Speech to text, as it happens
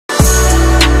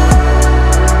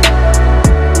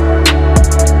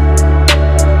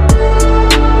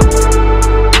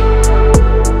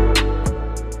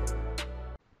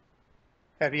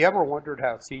Have you ever wondered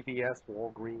how CVS,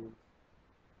 Walgreens,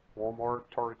 Walmart,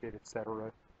 Target,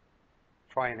 etc.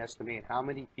 try and estimate how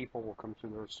many people will come to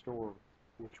their store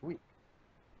each week?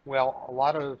 Well, a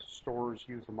lot of stores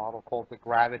use a model called the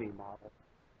gravity model.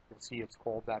 You'll see it's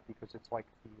called that because it's like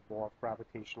the law of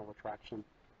gravitational attraction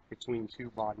between two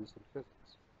bodies in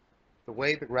physics. The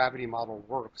way the gravity model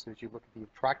works is you look at the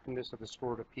attractiveness of the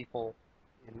store to people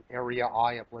in area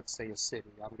I of, let's say, a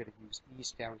city. I'm going to use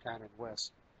East, Downtown, and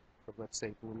West for, let's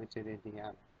say, Bloomington,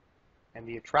 Indiana. And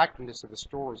the attractiveness of the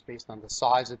store is based on the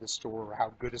size of the store or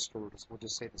how good a store it is. We'll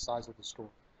just say the size of the store.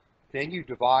 Then you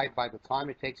divide by the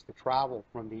time it takes to travel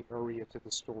from the area to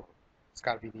the store. It's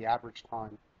got to be the average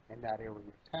time in that area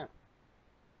of town.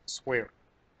 Squared.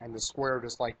 And the squared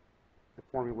is like the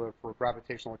formula for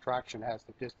gravitational attraction has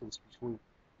the distance between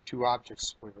two objects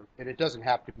squared. And it doesn't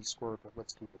have to be squared, but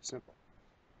let's keep it simple.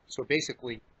 So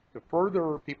basically, the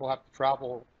further people have to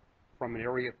travel from an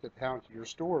area of the town to your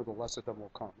store, the less of them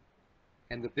will come.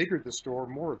 And the bigger the store,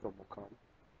 more of them will come.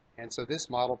 And so this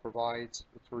model provides,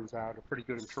 it turns out, a pretty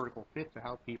good empirical fit to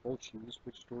how people choose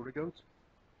which store to go to.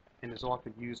 And is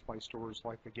often used by stores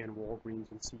like, again, Walgreens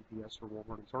and CVS or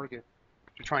Walmart and Target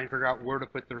to try and figure out where to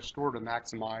put their store to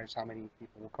maximize how many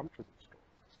people will come to their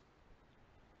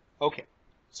store. Okay,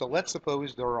 so let's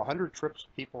suppose there are 100 trips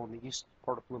people in the east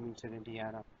part of Bloomington,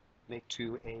 Indiana, make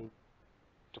to a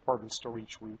department store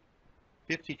each week.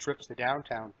 50 trips the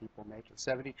downtown people make, and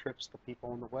 70 trips the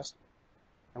people in the west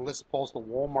make. And let's suppose the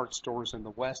Walmart stores in the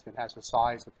west and has a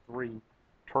size of 3,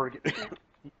 Target,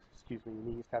 excuse me, in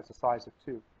the east has a size of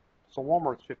 2. So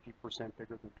Walmart's 50%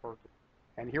 bigger than Target.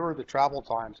 And here are the travel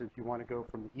times. If you want to go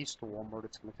from the east to Walmart,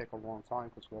 it's going to take a long time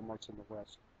because Walmart's in the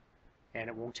west. And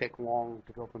it won't take long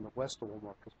to go from the west to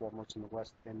Walmart because Walmart's in the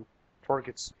west. And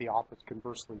Target's the opposite.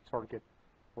 Conversely, Target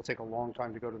will take a long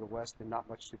time to go to the west and not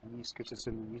much to the east because it's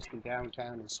in the east, and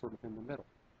downtown is sort of in the middle.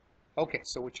 Okay,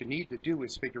 so what you need to do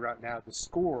is figure out now the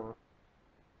score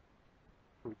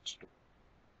for each store.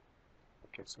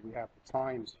 Okay, so we have the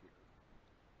times here.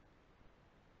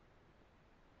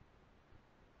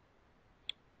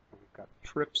 And we've got the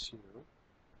trips here.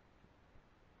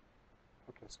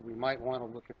 Okay, so we might want to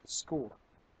look at the score.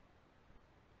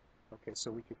 Okay, so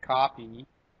we could copy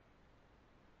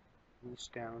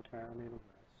east, downtown, and west.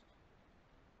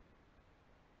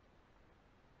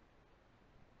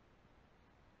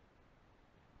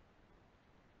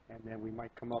 And then we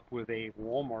might come up with a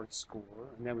Walmart score,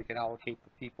 and then we can allocate the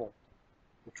people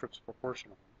the trips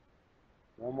proportionally.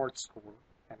 Walmart score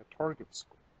and a Target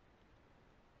score,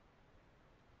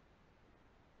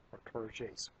 or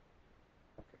Target score.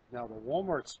 Okay, now the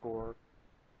Walmart score,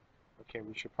 okay,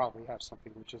 we should probably have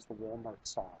something which is the Walmart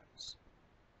size.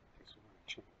 Okay, so we're going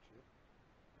to change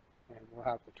it. And we'll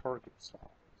have the Target size.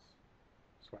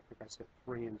 So I think I said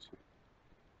 3 and 2.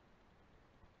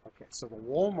 Okay, so the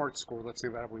Walmart score, let's say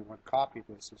that we want to copy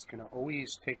this, is going to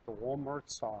always take the Walmart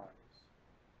size.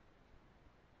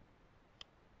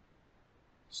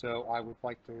 So I would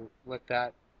like to let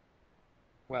that,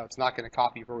 well, it's not going to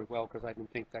copy very well because I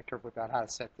didn't think that carefully about how to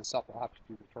set this up. I'll have to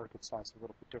do the Target size a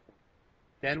little bit different.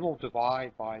 Then we'll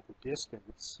divide by the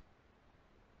distance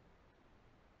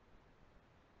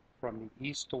from the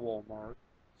east to Walmart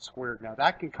squared. Now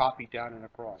that can copy down and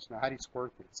across. Now how do you square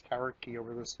things? Caret key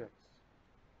over the 6.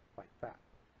 Like that.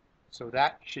 So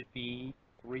that should be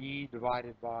 3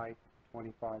 divided by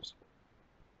 25 squared.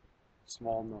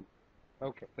 Small number.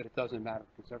 Okay, but it doesn't matter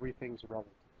because everything's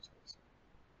relative.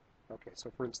 Okay,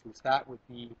 so for instance, that would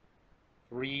be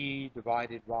 3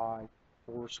 divided by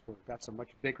 4 squared. That's a much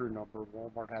bigger number.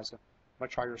 Walmart has a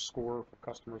much higher score for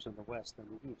customers in the west than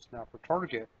the east. Now for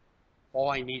Target, all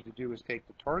I need to do is take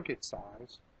the Target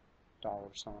size,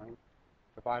 $,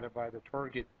 divided by the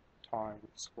Target time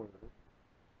squared.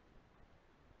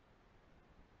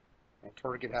 And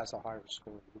Target has a higher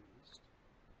score in the east.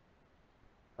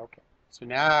 Okay, so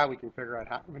now we can figure out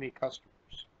how many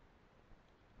customers.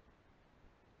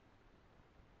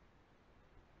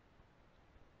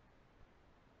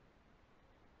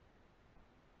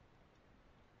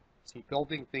 See,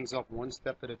 building things up one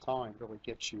step at a time really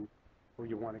gets you where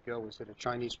you want to go. Is it a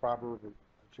Chinese proverb?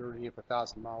 A journey of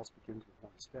 1,000 miles begins with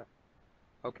one step.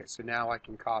 Okay, so now I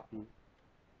can copy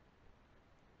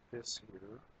this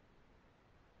here.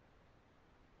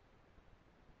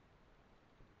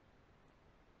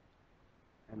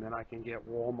 And then I can get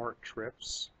Walmart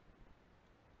trips.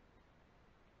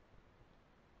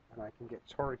 And I can get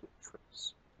Target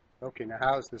trips. Okay, now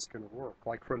how is this going to work?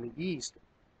 Like from the east,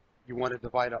 you want to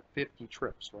divide up 50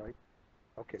 trips, right?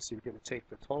 Okay, so you're going to take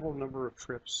the total number of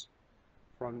trips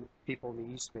from people in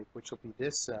the east make, which will be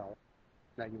this cell.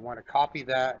 Now you want to copy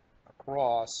that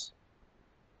across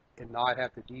and not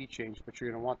have the D change, but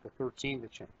you're going to want the 13 to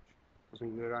change. Because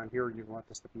when you go down here, you want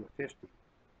this to be a 50.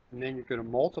 And then you're going to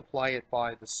multiply it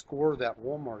by the score that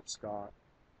Walmart's got,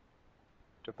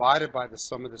 divided by the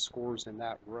sum of the scores in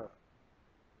that row.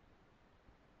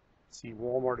 See,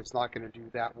 Walmart is not going to do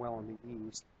that well in the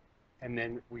East. And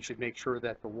then we should make sure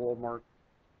that the Walmart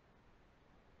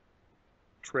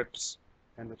trips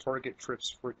and the Target trips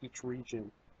for each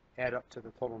region add up to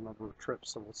the total number of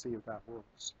trips. So we'll see if that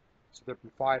works. So there'll be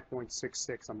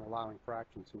 5.66. I'm allowing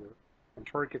fractions here. And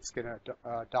Target's going to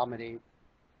dominate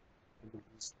in the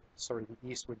East. Sorry, the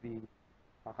East would be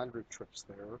 100 trips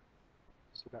there.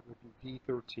 So that would be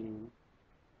D13.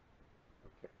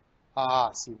 Okay.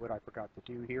 See what I forgot to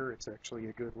do here? It's actually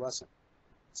a good lesson.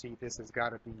 See, this has got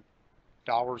to be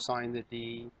 $sign the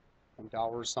D and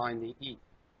 $sign the E.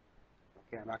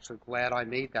 Okay, I'm actually glad I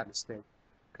made that mistake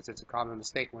because it's a common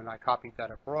mistake when I copied that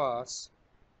across.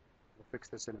 We'll fix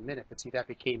this in a minute, but see, that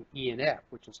became E and F,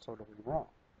 which is totally wrong.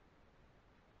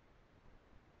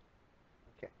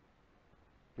 Okay.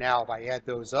 Now, if I add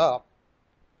those up,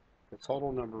 the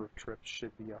total number of trips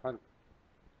should be 100.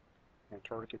 And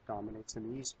Target dominates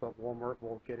in the East, but Walmart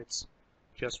will get its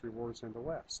just rewards in the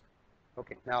West.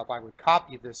 Okay, now if I would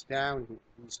copy this down,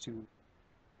 these two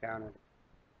down and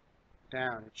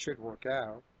down, it should work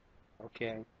out.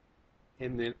 Okay,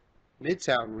 in the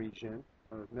Midtown region,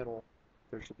 or middle,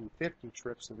 there should be 50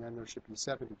 trips, and then there should be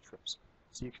 70 trips.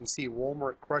 So you can see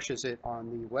Walmart crushes it on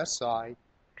the west side,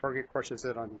 Target crushes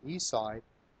it on the east side,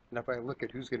 and if I look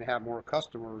at who's going to have more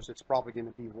customers, it's probably going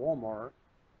to be Walmart.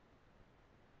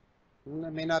 And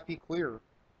that may not be clear.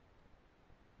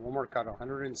 Walmart got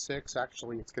 106.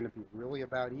 Actually, it's going to be really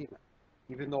about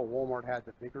even though Walmart had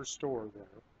the bigger store there.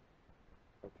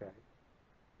 Okay.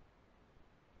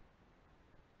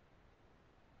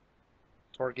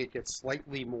 Target gets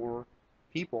slightly more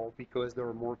people because there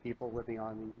are more people living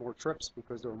on more trips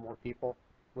because there are more people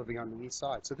living on the east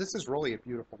side. So this is really a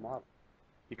beautiful model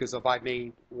because if I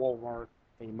made Walmart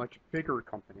a much bigger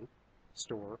company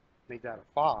store, made that a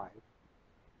 5,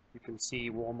 you can see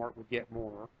Walmart would get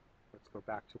more. Let's go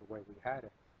back to the way we had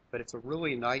it. But it's a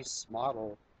really nice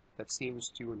model that seems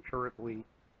to empirically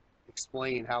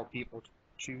explain how people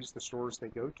choose the stores they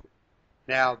go to.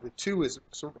 Now, the 2 is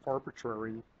sort of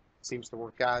arbitrary, seems to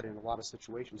work out in a lot of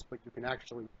situations, but you can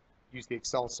actually use the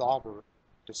Excel solver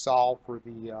to solve for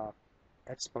the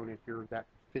exponent here that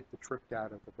fit the trip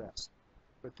data the best.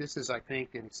 But this is, I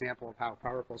think, an example of how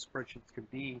powerful spreadsheets can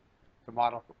be to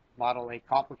model a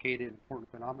complicated,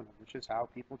 important phenomenon, which is how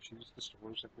people choose the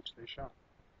stores in which they shop.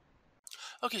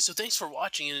 Okay, so thanks for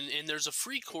watching, and there's a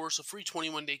free course, a free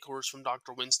 21-day course from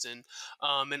Dr. Winston,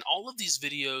 and all of these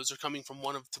videos are coming from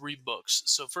one of 3 books.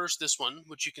 So first, this one,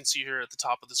 which you can see here at the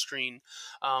top of the screen,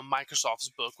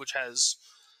 Microsoft's book, which has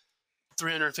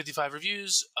 355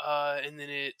 reviews, and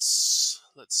then it's,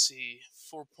 let's see,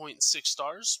 4.6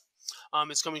 stars.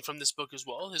 It's coming from this book as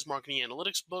well, his marketing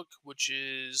analytics book, which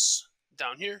is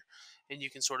down here, and you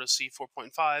can sort of see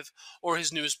 4.5, or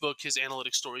his newest book, his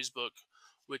analytics stories book,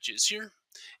 which is here.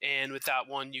 And with that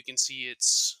one, you can see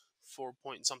it's 4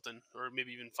 point something, or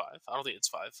maybe even 5. I don't think it's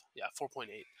 5. Yeah,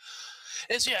 4.8.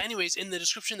 And so, yeah, anyways, in the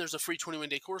description, there's a free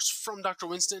 21-day course from Dr.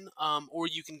 Winston, or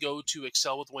you can go to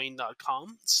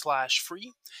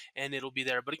excelwithwayne.com/free, and it'll be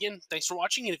there. But again, thanks for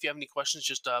watching, and if you have any questions,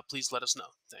 just please let us know.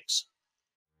 Thanks.